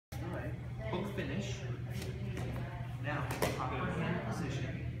switch. Now, proper hand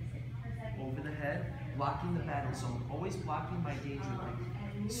position. Over the head, blocking the battle zone. Always blocking my danger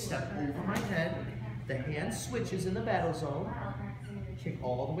line. Step over my head. The hand switches in the battle zone. Kick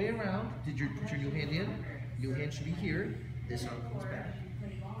all the way around. Did you put your new hand in? New hand should be here. This arm comes back.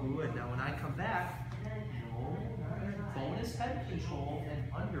 Good. Now when I come back, no. Bonus head control and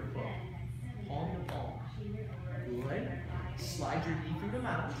underfoot. Palm to palm. Good. Slide your knee through the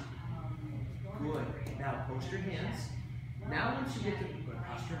mount. Good. Now post your hands. Now once you get to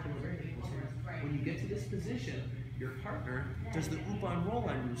posture, when you get to this position, your partner does the oop on roll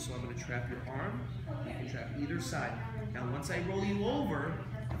on you. So I'm going to trap your arm. You can trap either side. Now once I roll you over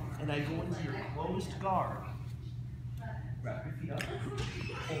and I go into your closed guard, wrap your feet up,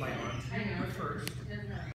 pull my arms together first.